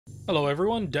Hello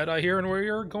everyone, Deadeye here, and we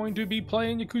are going to be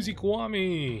playing Yakuza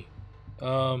Kiwami.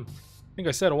 I think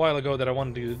I said a while ago that I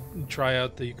wanted to try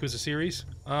out the Yakuza series.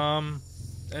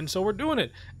 And so we're doing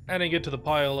it. Adding it to the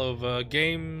pile of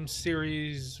game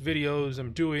series videos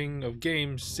I'm doing of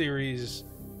game series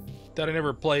that I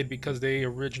never played because they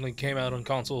originally came out on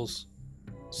consoles.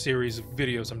 Series of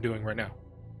videos I'm doing right now.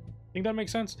 Think that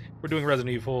makes sense? We're doing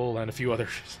Resident Evil and a few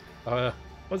others.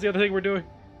 What's the other thing we're doing?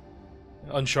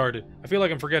 Uncharted. I feel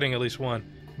like I'm forgetting at least one,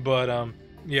 but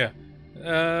yeah.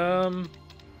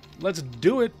 Let's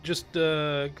do it. Just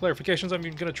clarifications. I'm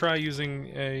gonna try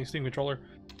using a Steam controller.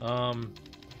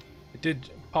 It did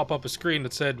pop up a screen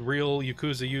that said real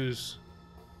Yakuza use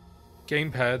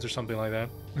gamepads or something like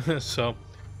that. So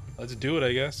let's do it,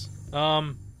 I guess. I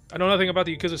know nothing about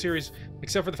the Yakuza series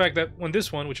except for the fact that when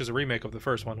this one, which is a remake of the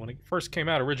first one, when it first came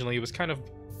out originally, it was kind of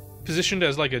positioned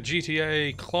as like a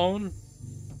GTA clone.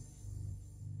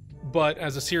 But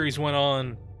as the series went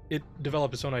on, it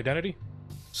developed its own identity.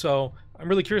 So I'm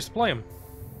really curious to play them.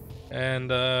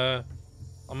 And I'm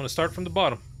going to start from the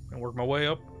bottom and work my way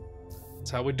up.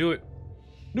 That's how we do it.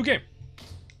 New game.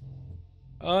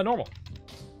 Normal.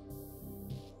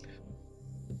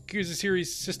 Yakuza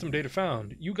series system data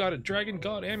found. You got a Dragon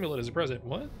God amulet as a present.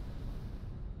 What?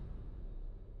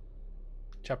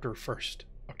 Chapter 1st.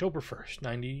 October 1st,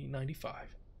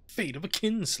 1995. Fate of a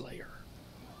Kinslayer.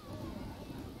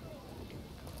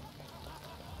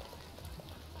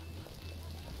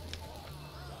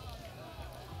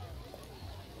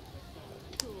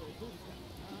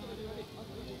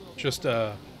 Just,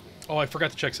 oh, I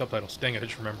forgot to check subtitles. Dang it, I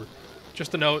just remembered.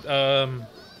 Just a note,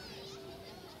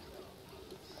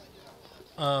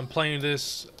 I'm playing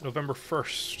this November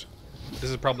 1st. This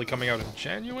is probably coming out in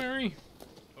January?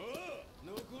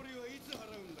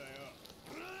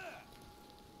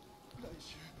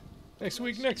 Next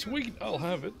week, I'll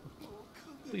have it.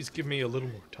 Please give me a little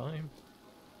more time.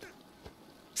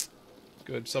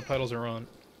 Good, subtitles are on.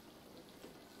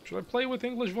 Should I play with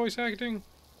English voice acting?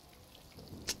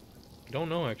 Don't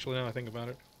know, actually, now I think about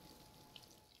it.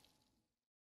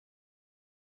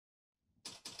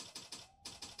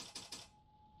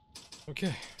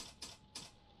 Okay.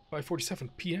 5:47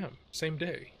 p.m. Same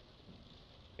day.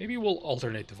 Maybe we'll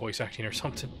alternate the voice acting or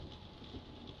something.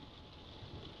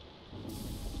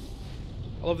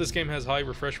 I love this game has high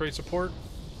refresh rate support.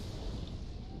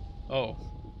 Oh.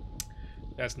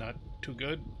 That's not too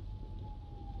good.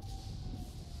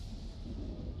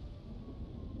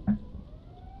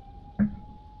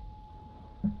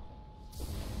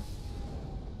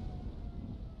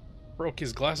 Broke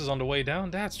his glasses on the way down?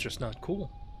 That's just not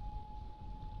cool.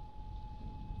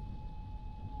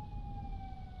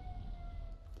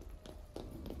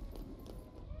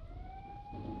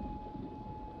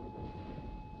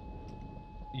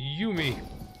 Yumi.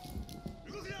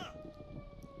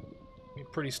 You're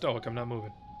pretty stoic, I'm not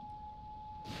moving.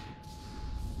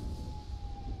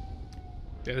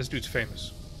 Yeah, this dude's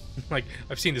famous. Like,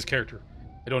 I've seen this character.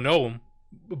 I don't know him,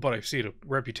 but I've seen a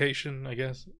reputation, I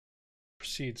guess.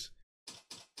 Proceeds.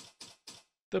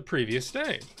 The previous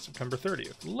day, September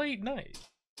 30th, late night.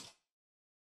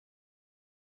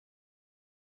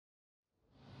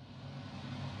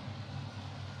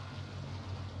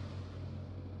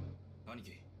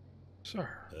 Sir.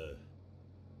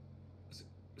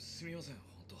 Shouldn't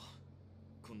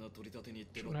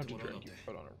have to drag you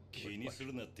put on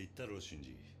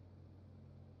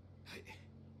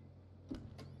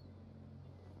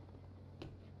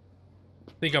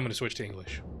I think I'm going to switch to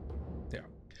English. Yeah.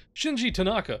 Shinji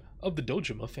Tanaka of the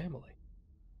Dojima family.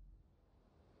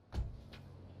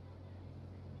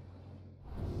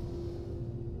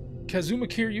 Kazuma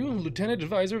Kiryu, Lieutenant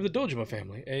Advisor of the Dojima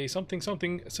family, a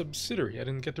something-something subsidiary. I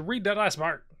didn't get to read that last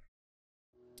part.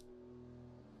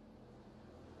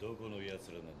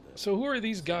 So who are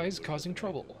these guys causing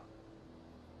trouble?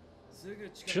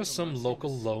 Just some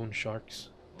local loan sharks.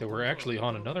 They were actually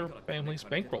on another family's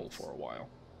bankroll for a while.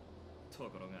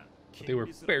 But they were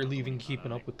barely even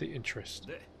keeping up with the interest.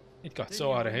 It got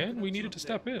so out of hand, we needed to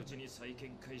step in.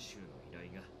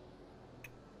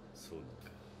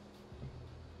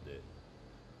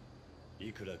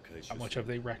 How much have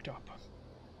they racked up?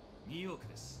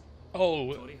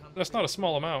 Oh, that's not a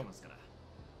small amount.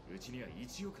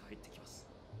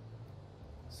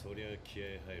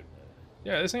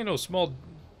 Yeah, this ain't no small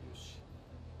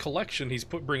collection he's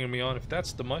bringing me on. If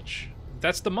that's the much,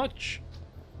 that's the much.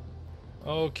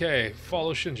 Okay,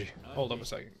 follow Shinji. Hold up a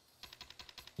second.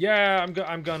 Yeah,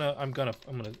 I'm gonna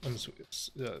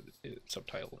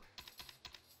subtitle.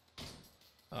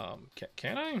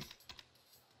 Can I?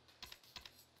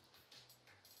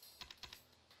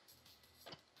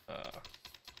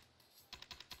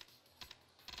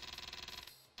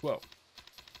 Whoa.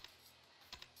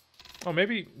 Oh,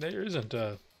 maybe there isn't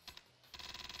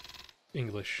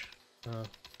English.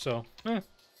 So,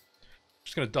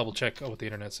 just gonna double check what the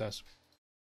internet says.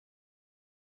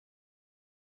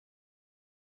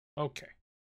 Okay.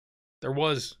 There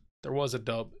was a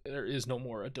dub. There is no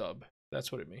more a dub.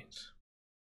 That's what it means.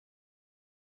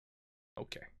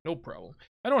 Okay, no problem.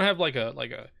 I don't have like a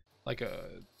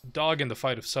dog in the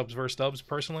fight of subs versus dubs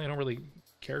personally. I don't really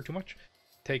care too much.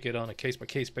 Take it on a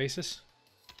case-by-case basis.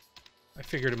 I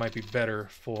figured it might be better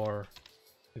for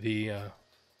the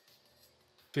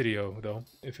video, though,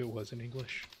 if it was in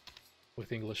English,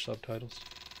 with English subtitles.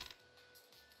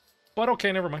 But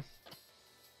okay, never mind.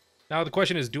 Now the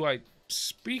question is, do I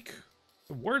speak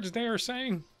the words they are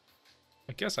saying?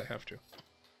 I guess I have to.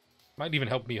 Might even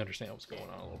help me understand what's going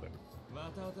on a little bit.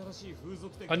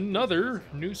 Another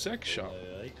new sex shop.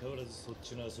 You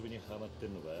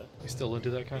still into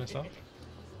that kind of stuff?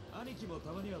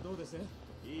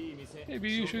 Maybe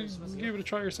you should give it a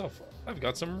try yourself. I've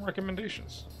got some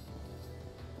recommendations.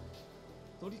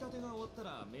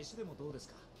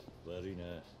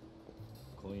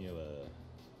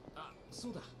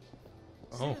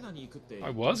 Oh, I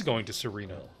was going to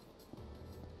Serena.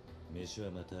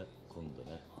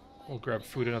 We'll grab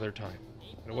food another time.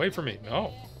 Get away from me.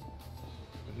 No.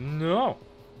 No.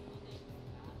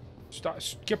 Stop.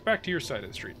 Get back to your side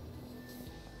of the street.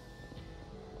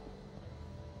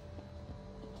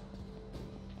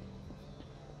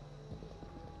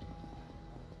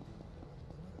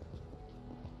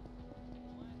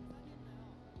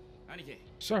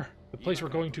 Sir, the place we're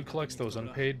going to collects those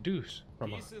unpaid dues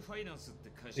from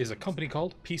is a company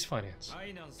called Peace Finance.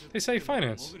 They say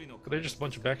finance, but they're just a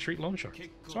bunch of backstreet loan sharks,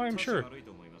 so I'm sure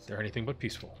they're anything but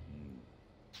peaceful.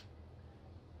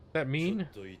 That mean?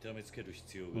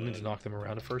 We'll need to knock them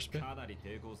around a first bit.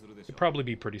 They'd probably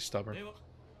be pretty stubborn.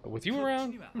 But with you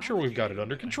around, I'm sure we've got it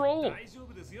under control.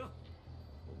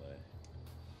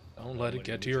 Don't let it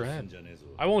get to your head.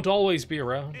 I won't always be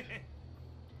around.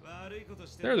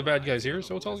 They're the bad guys here,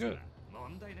 so it's all good.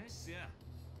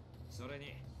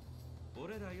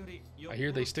 I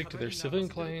hear they stick to their civilian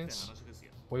clients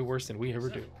way worse than we ever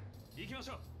do.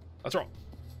 That's wrong.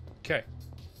 Okay.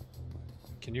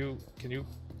 Can you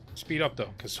speed up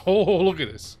though? Cause oh, look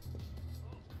at this.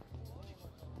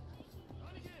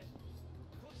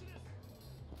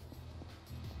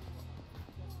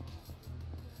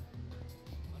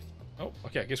 Oh,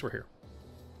 okay. I guess we're here.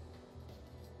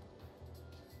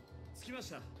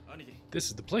 This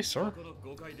is the place, sir.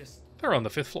 They're on the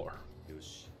 5th floor.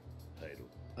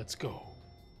 Let's go.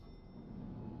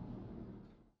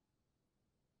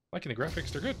 Liking the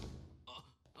graphics, they're good.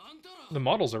 The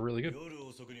models are really good.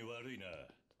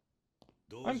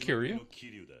 I'm Kiryu,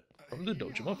 from the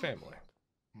Dojima family.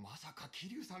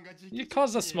 You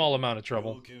caused a small amount of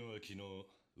trouble.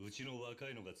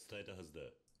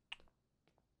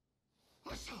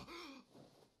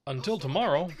 Until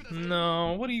tomorrow?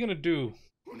 No, what are you gonna do?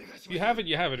 If you have it,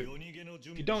 you have it.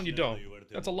 If you don't, you don't.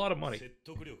 That's a lot of money.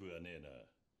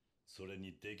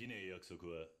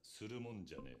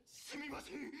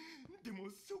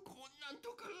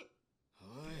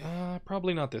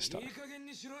 Probably not this time.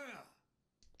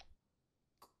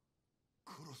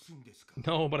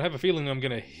 No, but I have a feeling I'm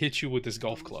gonna hit you with this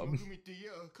golf club.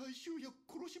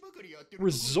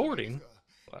 Resorting?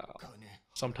 Wow.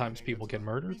 Sometimes people get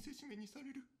murdered.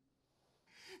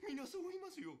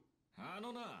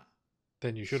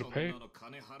 Then you should have paid.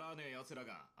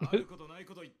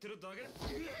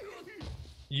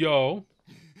 Yo.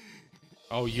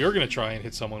 Oh, you're gonna try and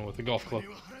hit someone with a golf club.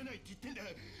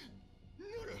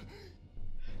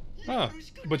 Huh.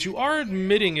 But you are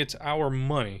admitting it's our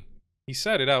money. He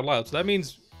said it out loud, so that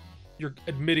means you're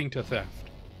admitting to theft.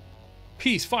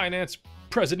 Peace Finance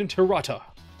President Hirata.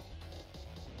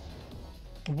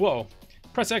 Whoa.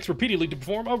 Press X repeatedly to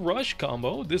perform a rush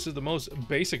combo. This is the most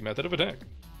basic method of attack.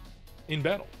 In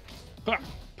battle. Pa!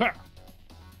 Pa!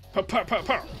 Pa! Pa! Pa!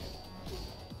 Pa!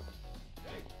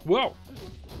 Whoa!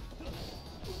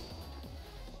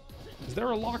 Is there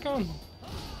a lock on?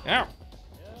 Ow!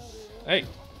 Hey,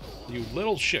 you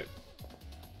little shit.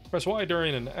 Press Y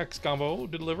during an X combo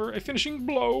to deliver a finishing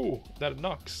blow that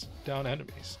knocks down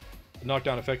enemies. The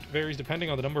knockdown effect varies depending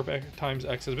on the number of times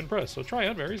X has been pressed, so try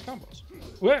out various combos.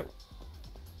 Whoa!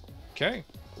 Okay.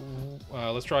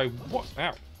 Let's try what?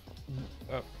 Ow.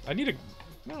 I need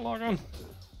a log on.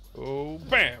 Oh,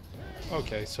 bam!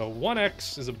 Okay, so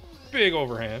 1X is a big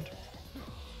overhand.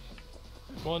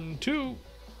 1, 2.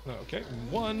 Okay,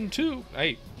 1, 2.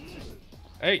 Hey.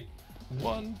 Hey.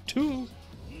 1, 2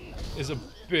 is a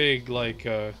big, like,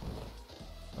 I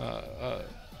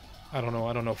don't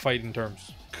know fighting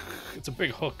terms. It's a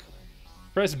big hook.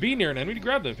 Press B near an enemy to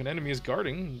grab them. If an enemy is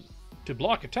guarding to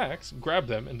block attacks, grab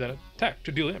them and then attack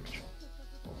to deal damage.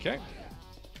 Okay.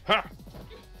 Ha!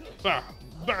 Bah!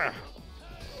 Bah!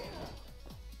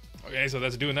 Okay, so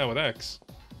that's doing that with X.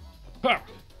 Ha!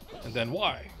 And then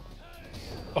Y.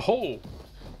 Oh!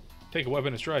 Take a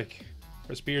weapon and strike.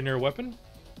 Press B near a weapon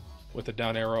with the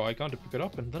down arrow icon to pick it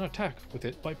up and then attack with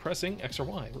it by pressing X or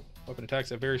Y. Weapon attacks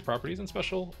have various properties and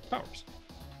special powers.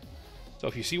 So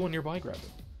if you see one nearby, grab it.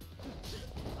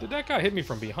 Did that guy hit me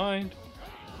from behind?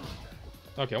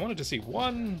 Okay, I wanted to see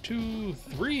 1, 2,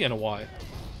 3 and a Y.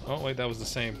 Oh wait, that was the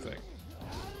same thing.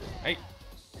 Hey.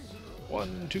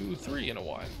 1, 2, 3 and a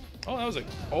Y. Oh, that was a...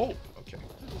 Oh, okay.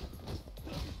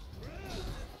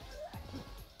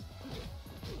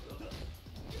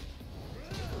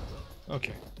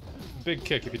 Okay. Big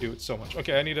kick if you do it so much.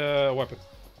 Okay, I need a weapon.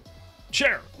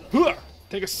 Chair! Hooah!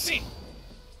 Take a seat!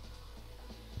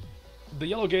 The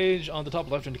yellow gauge on the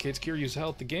top left indicates Kiryu's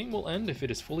health. The game will end if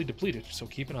it is fully depleted, so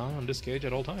keep an eye on this gauge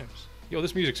at all times. Yo,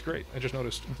 this music's great. I just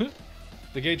noticed.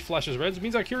 The gauge flashes red. It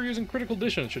means that Kiryu is in critical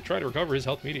condition and should try to recover his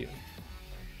health immediately.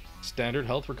 Standard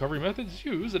health recovery methods: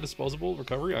 use a disposable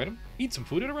recovery item, eat some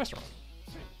food at a restaurant.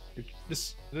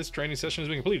 This training session has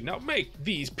been completed. Now make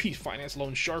these peace finance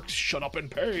loan sharks shut up and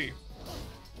pay.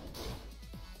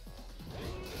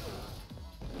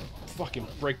 Fucking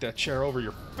break that chair over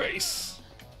your face.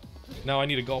 Now I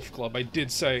need a golf club. I did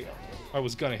say I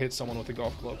was gonna hit someone with a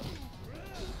golf club.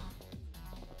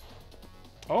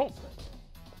 Oh.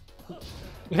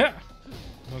 Yeah.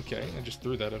 Okay, I just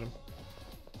threw that at him.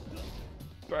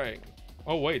 Bang.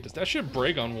 Oh wait, does that shit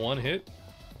break on one hit?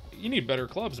 You need better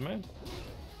clubs, man.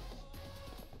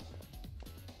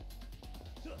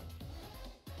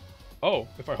 Oh,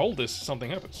 if I hold this, something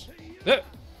happens.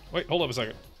 Wait, hold up a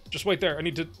second. Just wait there. I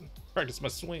need to practice my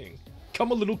swing.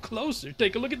 Come a little closer.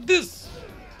 Take a look at this.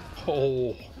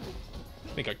 Oh, I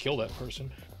think I killed that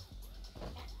person.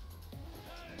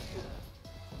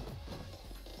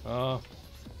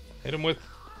 Hit him with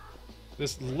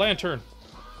this lantern.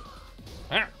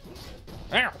 Ow!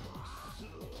 Ow!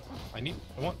 I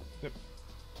want...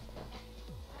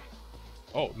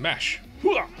 Oh, mash.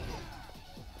 Hooah!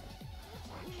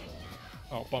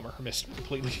 Oh, bummer. I missed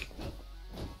completely.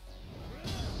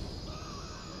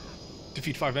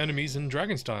 Defeat 5 enemies in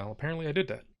dragon style. Apparently I did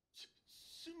that.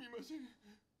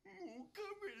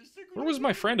 Where was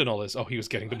my friend in all this? Oh, he was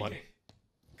getting the money.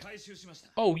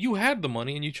 Oh, you had the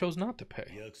money and you chose not to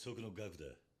pay.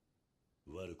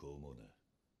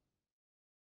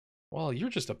 Well, you're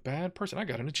just a bad person. I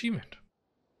got an achievement.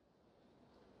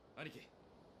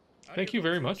 Thank you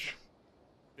very much.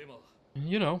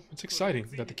 You know, it's exciting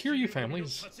that the Kiryu family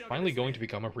is finally going to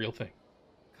become a real thing.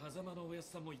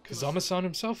 Kazama-san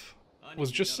himself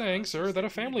was just saying, sir, that a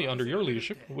family under your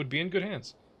leadership would be in good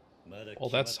hands. Well,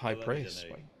 that's high praise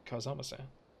by Kazama-san.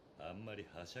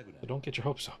 So don't get your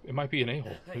hopes up. It might be an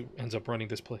a-hole who ends up running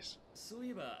this place.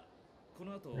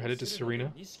 We're headed to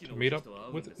Serena to meet up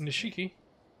with Nishiki.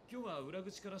 You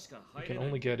can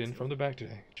only get in from the back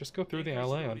today. Just go through the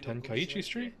alley on Tenkaichi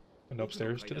Street and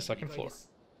upstairs to the second floor.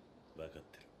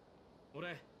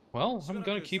 Well, I'm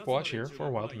gonna keep watch here for a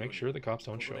while to make sure the cops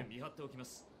don't show.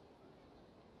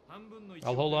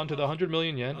 I'll hold on to the 100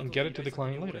 million yen and get it to the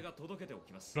client later. You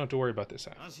don't have to worry about this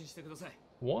half.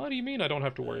 What do you mean I don't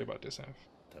have to worry about this half?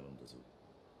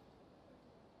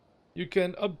 You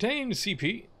can obtain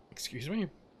CP,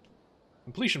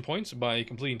 completion points by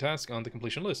completing tasks on the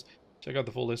completion list. Check out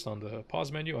the full list on the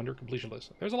pause menu under completion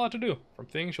list. There's a lot to do, from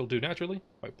things you'll do naturally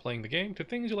by playing the game to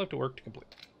things you'll have to work to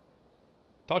complete.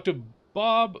 Talk to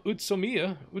Bob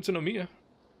Utsunomiya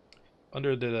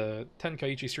under the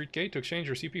Tenkaichi Street Gate to exchange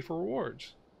your CP for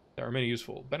rewards. There are many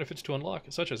useful benefits to unlock,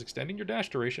 such as extending your dash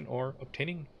duration or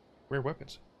obtaining rare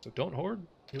weapons. So don't hoard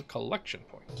your collection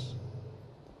points.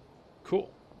 Cool.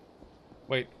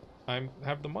 Wait, I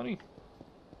have the money?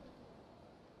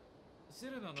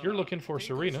 If you're looking for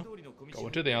Serena, go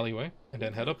into the alleyway and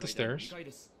then head up the stairs to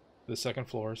the second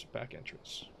floor's back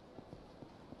entrance.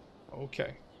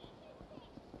 Okay.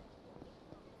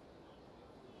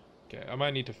 Okay, I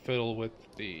might need to fiddle with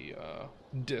the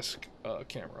disc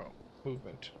camera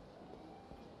movement.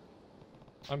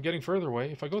 I'm getting further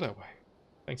away if I go that way.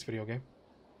 Thanks, video game.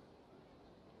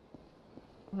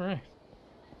 Alright.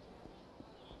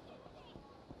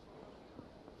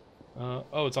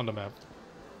 Oh, it's on the map.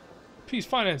 Peace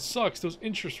finance sucks. Those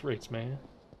interest rates, man.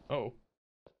 Uh-oh.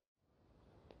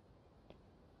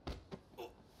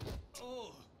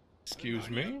 Excuse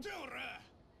me?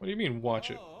 What do you mean,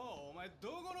 watch it?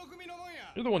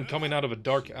 You're the one coming out of a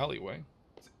dark alleyway.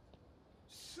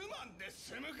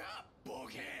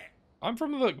 I'm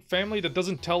from the family that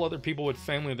doesn't tell other people what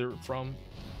family they're from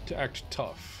to act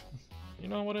tough. You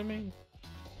know what I mean?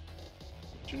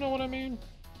 Do you know what I mean?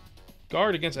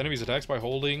 Guard against enemies' attacks by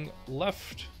holding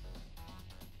left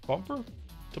bumper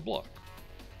to block.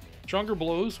 Stronger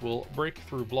blows will break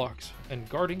through blocks, and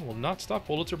guarding will not stop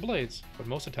bullets or blades, but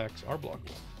most attacks are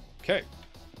blocked. Okay.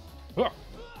 Huh.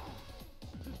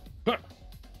 Huh.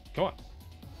 Come on.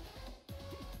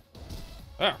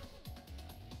 Ah.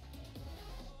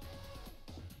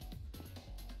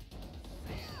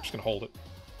 I'm just gonna hold it.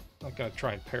 I'm not gonna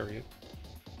try and parry it.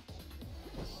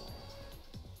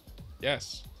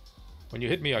 Yes. When you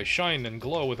hit me, I shine and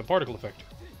glow with a particle effect.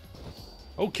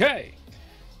 Okay.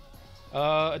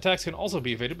 Attacks can also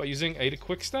be evaded by using A to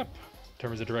quick step.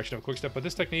 Determines the direction of a quick step, but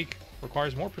this technique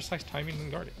requires more precise timing than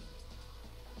guarding.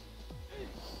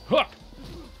 Ha!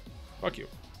 Fuck you.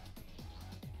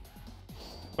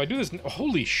 If I do this,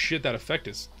 holy shit, that effect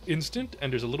is instant,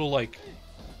 and there's a little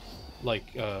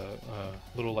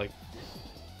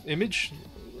image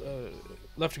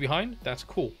left behind. That's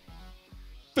cool.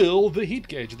 Fill the heat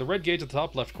gauge. The red gauge at the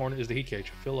top left corner is the heat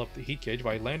gauge. Fill up the heat gauge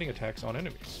by landing attacks on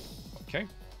enemies. Okay.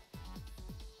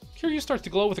 Kiryu starts to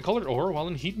glow with a colored aura while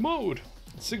in heat mode.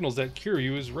 It signals that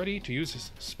Kiryu is ready to use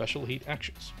his special heat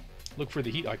actions. Look for the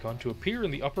heat icon to appear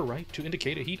in the upper right to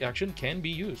indicate a heat action can be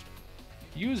used.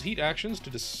 Use heat actions to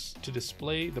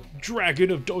display the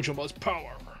Dragon of Dojoma's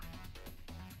power.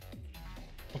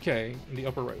 Okay, in the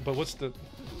upper right. But what's the...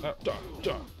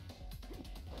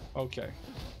 Okay.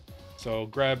 So,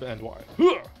 grab and Y.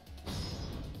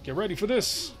 Get ready for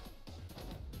this!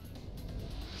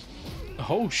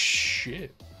 Oh,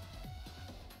 shit.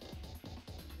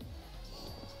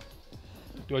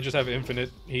 Do I just have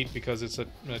infinite heat because it's a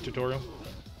tutorial?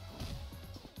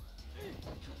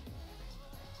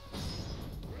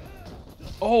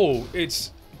 Oh,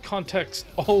 it's context.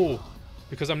 Oh,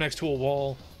 because I'm next to a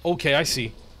wall. Okay, I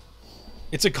see.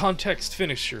 It's a context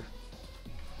finisher.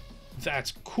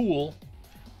 That's cool.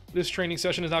 This training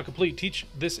session is now complete. Teach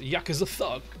this Yakuza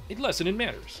thug a lesson in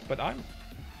manners. But aren't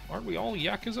we all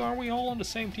Yakuza? Are we all on the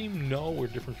same team? No, we're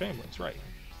different families, right?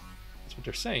 That's what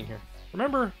they're saying here.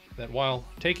 Remember that while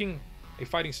taking a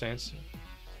fighting stance,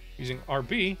 using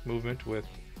RB movement with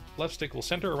left stick will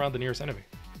center around the nearest enemy.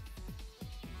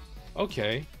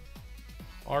 Okay.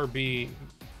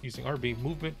 Using RB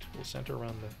movement will center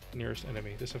around the nearest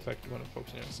enemy. This effect when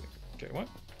focusing on a stick. Okay, what?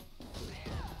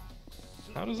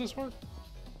 How does this work?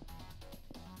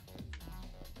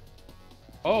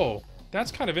 Oh,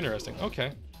 that's kind of interesting.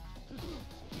 Okay.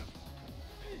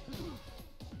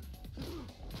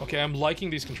 Okay, I'm liking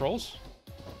these controls.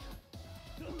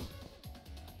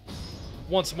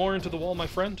 Once more into the wall, my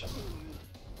friend.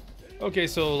 Okay,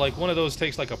 so like one of those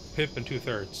takes like a pip and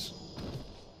 2/3.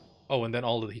 Oh, and then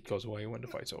all of the heat goes away when the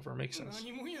fight's over. Makes sense.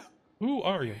 Who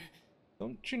are you?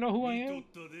 Don't you know who I am?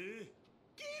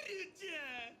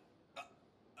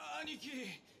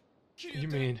 You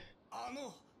mean...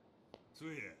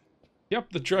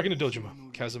 Yep, the Dragon of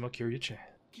Dojima. Kazuma Kiryu-chan.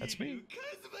 That's me.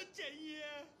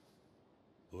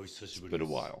 It's been a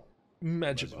while.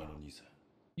 Majima.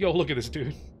 Yo, look at this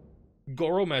dude.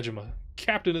 Goro Majima,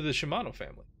 captain of the Shimano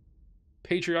family.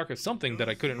 Patriarch of something that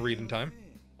I couldn't read in time.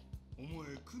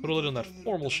 Put a lid on that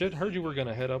formal shit. Heard you were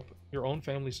gonna head up your own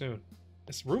family soon.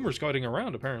 This rumor's going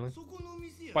around, apparently.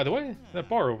 By the way, that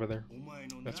bar over there.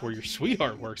 That's where your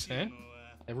sweetheart works, eh?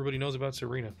 Everybody knows about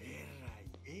Serena.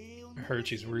 I heard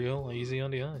she's real easy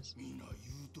on the eyes.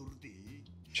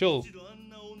 Chill.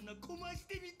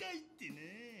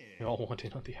 They all want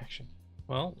in on the action.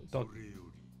 Well,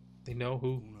 they know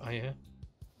who I am.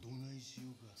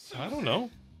 I don't know.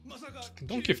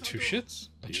 Don't give two shits.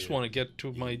 I just want to get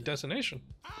to my destination.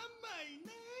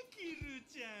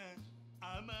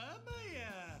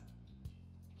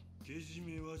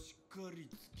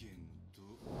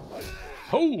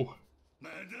 Oh!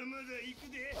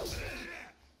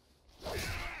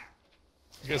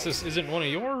 I guess this isn't one of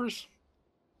yours.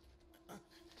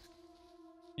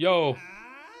 Yo.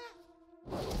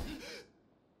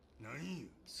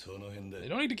 You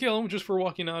don't need to kill him just for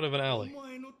walking out of an alley.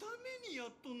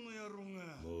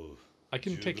 I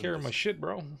can take care of my shit,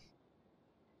 bro.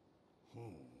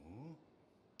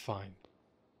 Fine.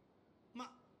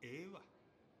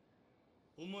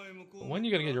 But when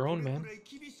you gotta get your own man,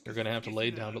 you're gonna have to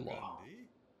lay down the law.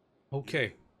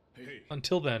 Okay.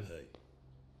 Until then.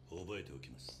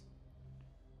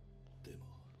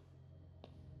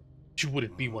 You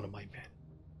wouldn't be one of my men.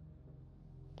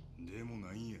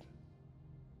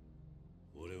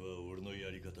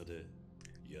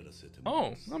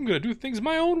 Oh, I'm gonna do things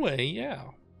my own way, yeah.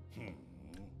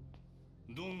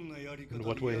 And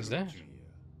what way is that?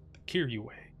 The Kiryu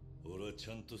way. 俺はち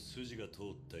ゃんと筋が通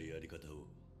ったやり方を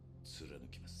貫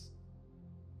きます。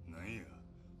なんや、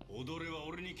踊れは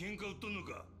俺に喧嘩売っとんの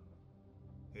か。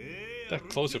That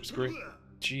close-up's great.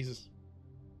 Jesus.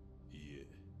 いえ、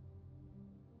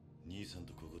兄さん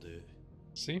とここで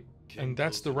See? And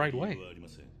that's the right way.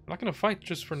 I'm not gonna fight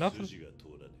just for nothing.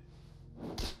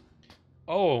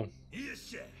 Oh. よっ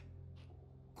しゃ。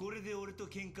これで俺と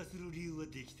喧嘩する理由は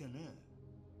できたな。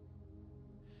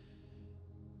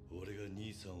俺が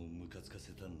兄さんをムカつか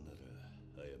せたんなら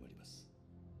謝ります。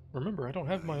Remember, I don't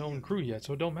have my own crew yet,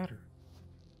 so it don't matter.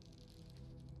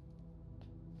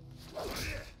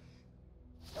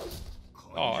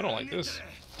 Oh, I don't like this.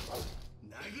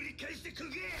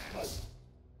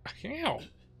 Ow!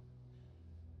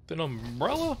 An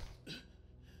umbrella?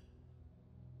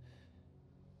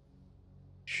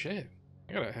 Shit.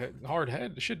 I got a hard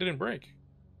head. The shit didn't break.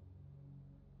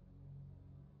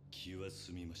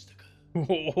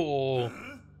 Oh,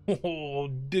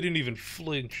 didn't even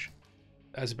flinch.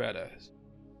 That's badass.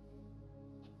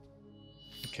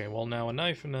 Okay, well now a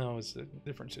knife and now it's a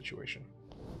different situation.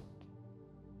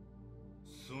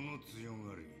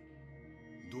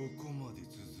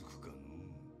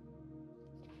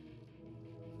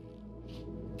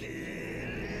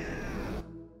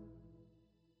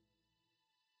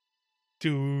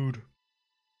 Dude.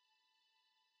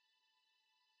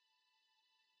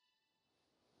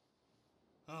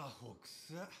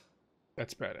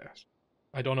 That's badass.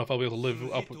 I don't know if I'll be able to live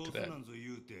up to that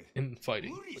in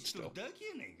fighting, but still.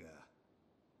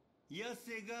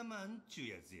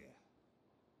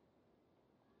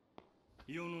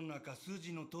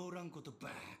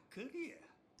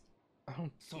 I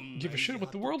don't give a shit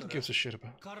what the world gives a shit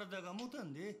about.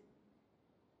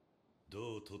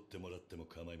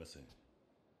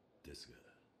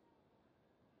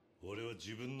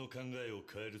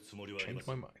 Change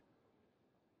my mind.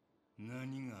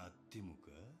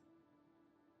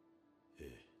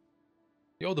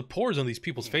 Yo, the pores on these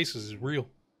people's faces is real.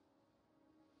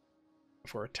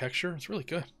 For a texture, it's really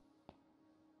good.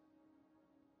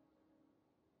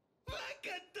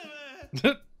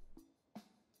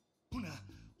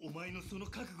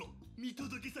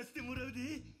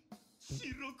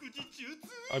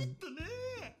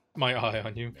 My eye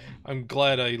on you. I'm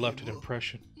glad I left an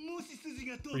impression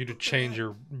for you to change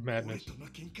your madness.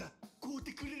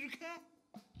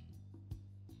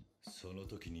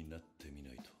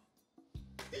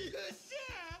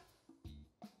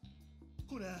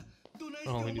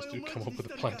 All I need to do is come up with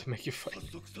a plan to make you fight.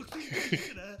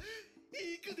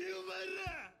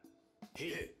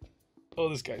 Oh,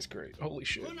 this guy's great. Holy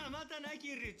shit.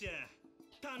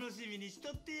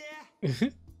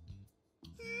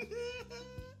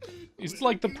 He's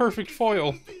like the perfect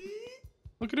foil.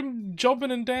 Look at him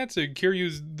jumping and dancing.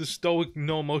 Kiryu's the stoic,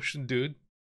 no emotion dude.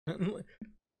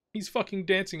 He's fucking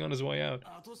dancing on his way out.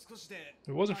 If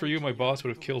it wasn't for you, my boss would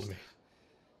have killed me.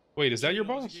 Wait, is that your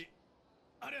boss?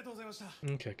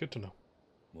 Okay, good to know.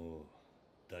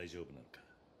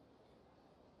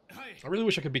 I really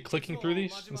wish I could be clicking through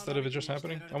these instead of it just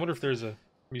happening. I wonder if there's a...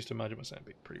 I'm used to Majima San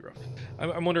being pretty rough.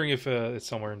 I'm wondering if it's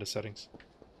somewhere in the settings.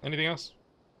 Anything else?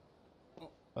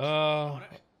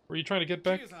 Were you trying to get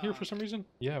back here for some reason?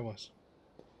 Yeah, I was.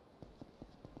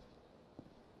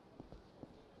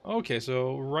 Okay,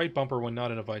 so right bumper when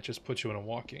not in a fight just puts you in a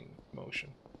walking motion.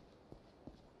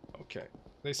 Okay.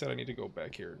 They said I need to go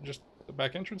back here. Just the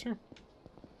back entrance here?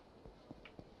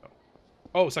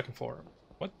 Oh, second floor.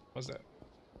 What was that?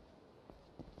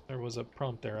 There was a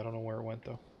prompt there. I don't know where it went,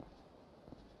 though.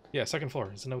 Yeah, second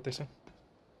floor. Isn't that what they said?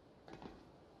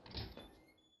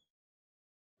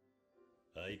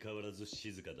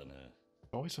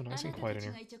 Always so nice and quiet in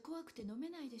here.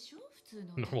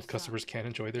 Normal customers can't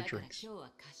enjoy their drinks.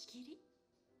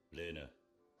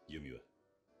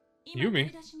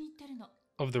 Yumi?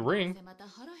 Of the ring?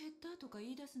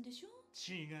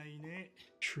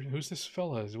 Who's this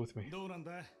fella is with me?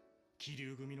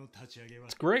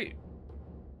 It's great.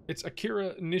 It's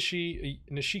Akira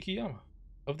Nishikiyama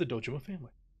of the Dojima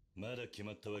family.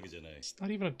 It's not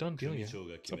even a done deal yet.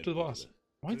 It's up to the boss.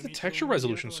 Why is the texture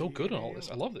resolution so good on all this?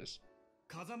 I love this.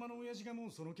 Keep the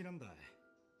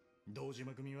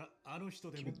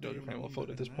Dojima family afloat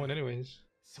at this point anyways.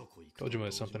 Dojima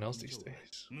is something else these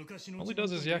days. All he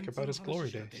does is yak about his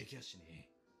glory days.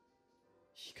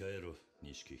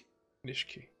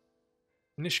 Nishiki.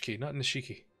 Nishiki, not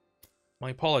Nishiki. My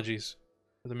apologies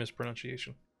for the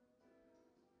mispronunciation.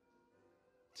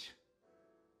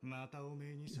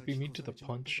 Beat me to the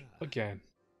punch again.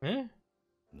 Eh?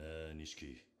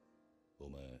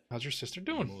 How's your sister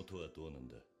doing?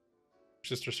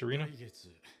 Sister Serena?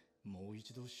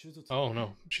 Oh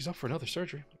no, she's up for another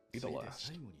surgery. Be the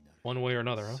last. One way or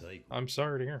another, huh? I'm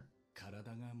sorry to hear.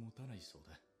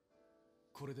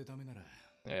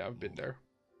 Yeah, I've been there.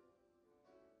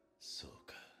 そう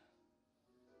か。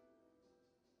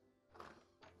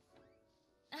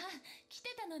あ、来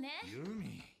てたのね。ユ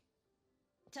ミ。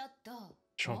ちょっと。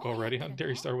 Chunk already? How dare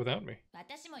you start without me?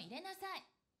 私も入れなさ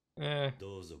い。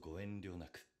どうぞご遠慮な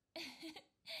く。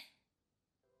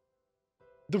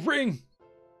The ring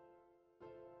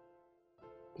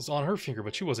was on her finger,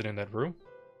 but she wasn't in that room.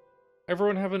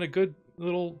 Everyone having a good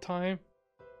little time?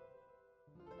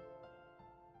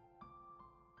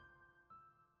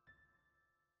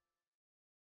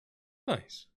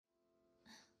 Nice.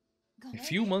 A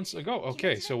few months ago.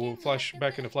 Okay, so we'll flash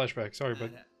back into flashback. Sorry,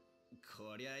 but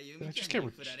did I just get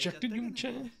rejected,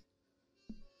 Yumi-chan?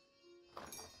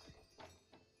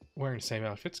 Wearing the same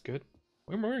outfits, good.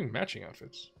 We're wearing matching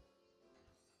outfits.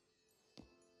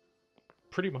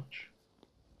 Pretty much.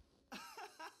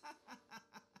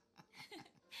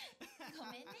 ご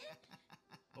めんね。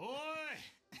おい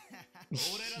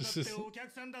俺らだってお客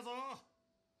さんだぞ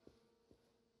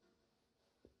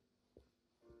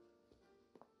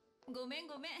ごめん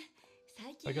ごめん。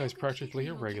 That guy's practically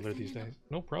irregular these days.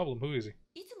 No problem, who is he?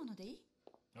 いつものでいい?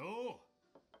 Oh.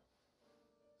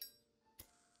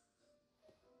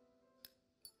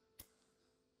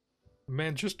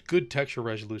 Man, just good texture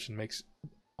resolution makes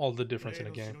all the difference in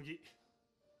a game.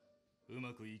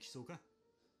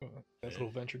 That little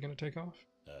venture gonna take off?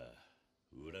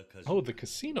 Oh, the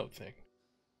casino thing.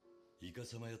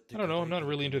 I don't know, I'm not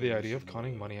really into the idea of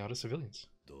conning money out of civilians.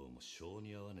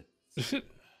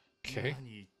 Okay.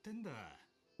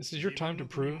 This is your time to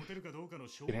prove you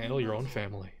can handle your own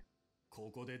family.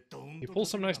 You pull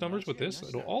some nice numbers with this,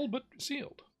 it'll all but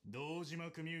sealed.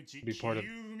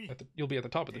 You'll be at the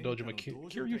top of the Dojima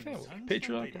Kiryu family,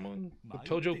 patriarch among the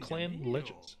Tojo clan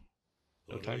legends.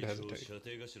 No time to hesitate.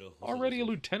 Already a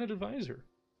lieutenant advisor.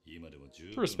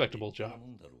 It's a respectable job.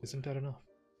 Isn't that enough?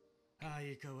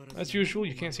 As usual,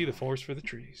 you can't see the forest for the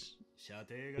trees.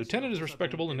 Lieutenant is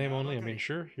respectable in name only. I mean,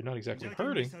 sure, you're not exactly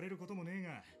hurting,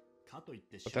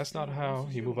 but that's not how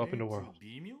you move up in the world.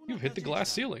 You've hit the glass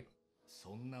ceiling.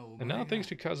 And now, thanks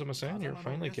to Kazuma-san, you're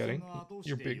finally getting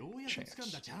your big chance.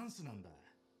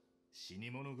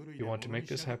 You want to make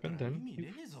this happen, then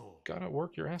you've gotta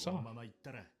work your ass off.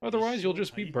 Otherwise, you'll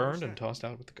just be burned and tossed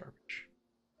out with the garbage.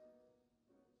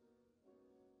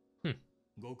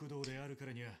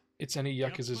 It's any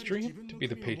Yakuza's dream to be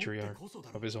the patriarch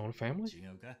of his own family.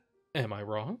 Am I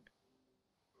wrong?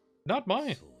 Not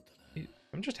mine.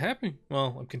 I'm just happy.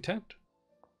 Well, I'm content.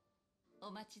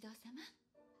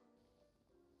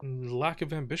 Lack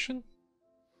of ambition?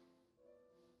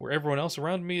 Where everyone else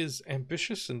around me is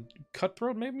ambitious and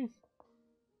cutthroat, maybe?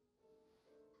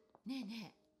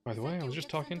 By the way, I was just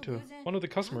talking to one of the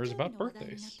customers about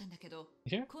birthdays.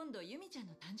 Yeah?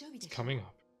 It's coming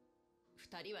up.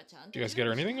 Did you guys get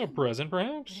her anything? A present,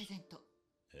 perhaps?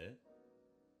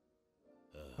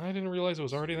 I didn't realize it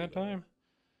was already that time.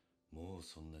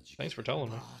 Thanks for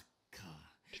telling me.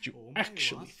 Did you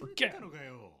actually forget?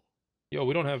 Yo,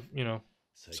 we don't have, you know,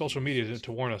 social media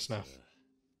to warn us now.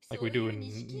 Like we do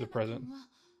in the present.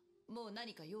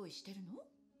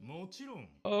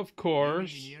 Of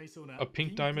course. A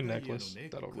pink diamond necklace.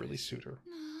 That'll really suit her.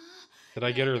 Did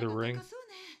I get her the ring?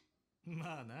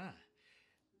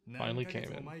 Finally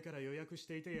came in.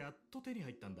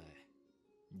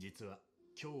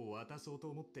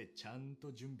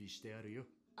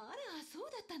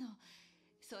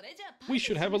 We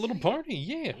should have a little party,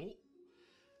 yeah!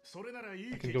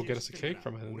 I can go get us a cake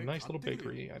from a nice little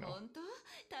bakery, I know.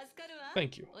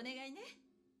 Thank you.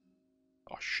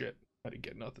 Oh shit, I didn't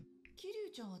get nothing.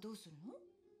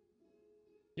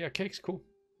 Yeah, cake's cool.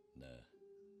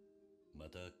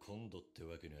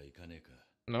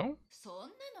 No?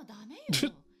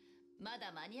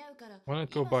 Why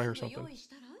not go buy her something?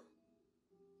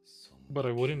 But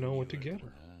I wouldn't know what to get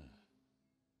her.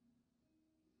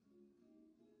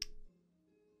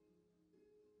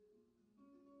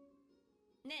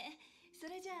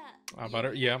 How about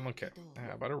her? Yeah, I'm okay.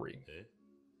 How about a ring?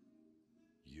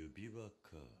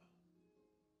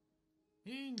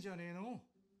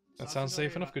 That sounds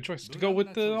safe enough. Good choice. To go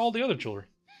with all the other jewelry.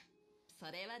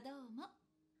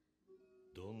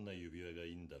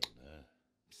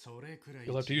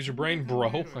 You'll have to use your brain,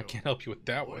 bro. I can't help you with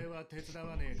that one.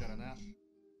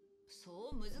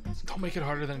 Don't make it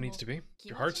harder than it needs to be. If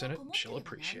your heart's in it, she'll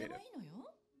appreciate it.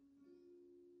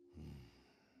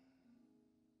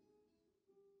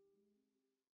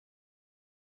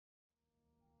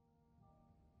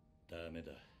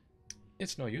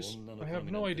 It's no use. I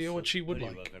have no idea what she would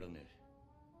like.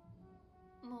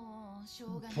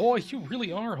 Boy, you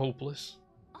really are hopeless.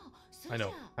 I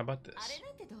know. How about this?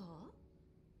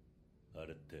 あ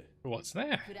れって What's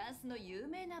that? フランスの有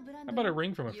名なブラン How ド about a の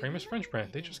ring from a famous French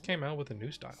brand? They just came out with a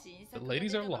new style. 新 The 作が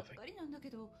ladies 出 are たばっ loving. かりなんだけ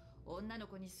ど、女の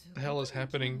子にす What the ご hell い is 人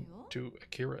気なの happening よ。 to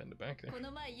Akira in the back there? こ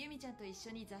の前ユミちゃんと一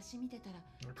緒に雑誌見てたら、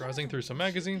 We're browsing through some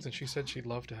magazines and she said she'd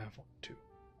love to have one too.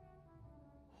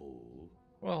 ほ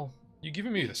う Well, you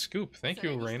giving me the scoop. Thank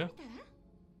you, それにして Reina. みたら？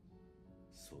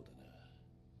 そう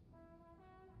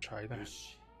だ Try な that. よ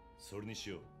しそれにし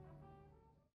よう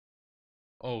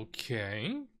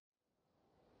Okay.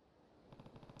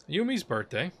 Yumi's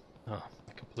birthday. Oh,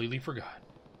 I completely forgot.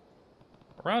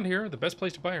 Around here, the best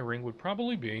place to buy a ring would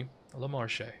probably be Le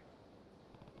Marché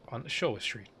on Showa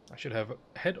Street. I should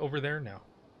head over there now.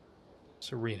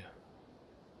 Serena.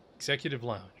 Executive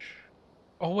Lounge.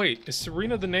 Oh wait, is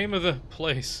Serena the name of the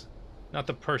place? Not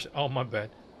the person. Oh, my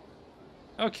bad.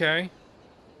 Okay.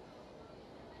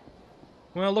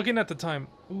 Well, looking at the time...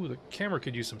 Ooh, the camera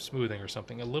could use some smoothing or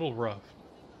something. A little rough.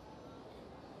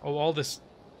 Oh, all this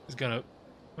is gonna...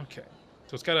 Okay.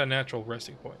 So it's got a natural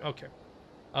resting point. Okay.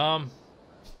 What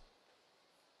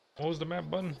was the map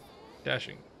button?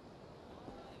 Dashing.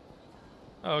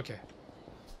 Oh, okay.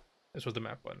 This was the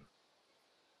map button.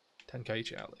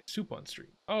 Tenkaichi Alley. Supon Street.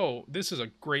 Oh, this is a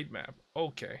great map.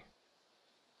 Okay.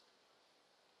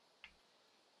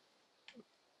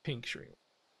 Pink Street.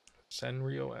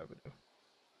 Senryo Avenue.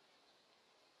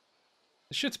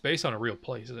 This shit's based on a real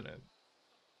place, isn't it?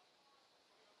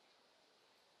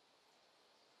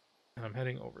 And I'm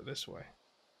heading over this way.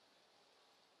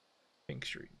 Pink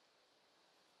Street.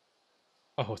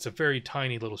 Oh, it's a very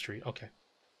tiny little street. Okay.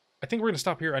 I think we're going to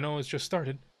stop here. I know it's just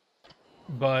started.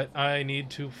 But I need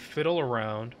to fiddle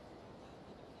around.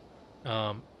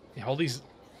 Yeah, all these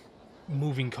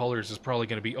moving colors is probably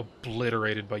going to be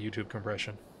obliterated by YouTube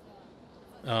compression.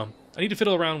 I need to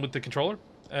fiddle around with the controller.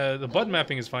 The button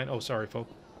mapping is fine. Oh, sorry, folk.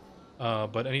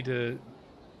 But I need to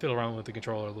fiddle around with the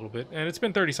controller a little bit. And it's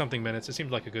been 30-something minutes. It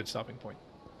seems like a good stopping point.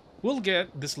 We'll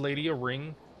get this lady a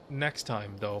ring next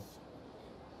time, though.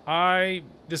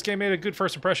 This game made a good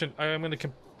first impression. I'm going to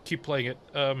keep playing it.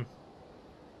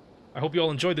 I hope you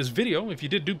all enjoyed this video. If you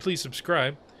did, do please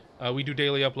subscribe. We do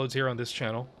daily uploads here on this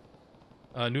channel.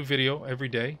 New video every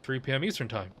day, 3 p.m. Eastern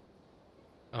Time.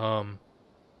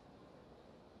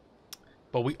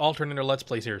 But we alternate our Let's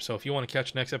Plays here, so if you want to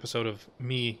catch the next episode of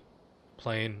me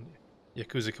playing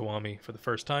Yakuza Kiwami for the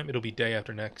first time, it'll be day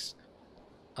after next.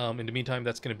 In the meantime,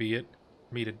 that's going to be it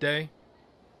for me today.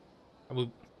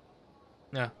 I'll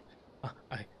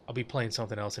be playing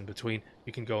something else in between.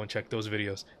 You can go and check those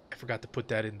videos. I forgot to put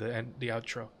that in the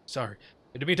outro. Sorry.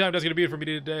 In the meantime, that's going to be it for me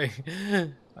today.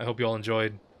 I hope you all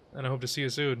enjoyed, and I hope to see you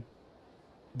soon.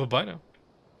 Bye-bye now.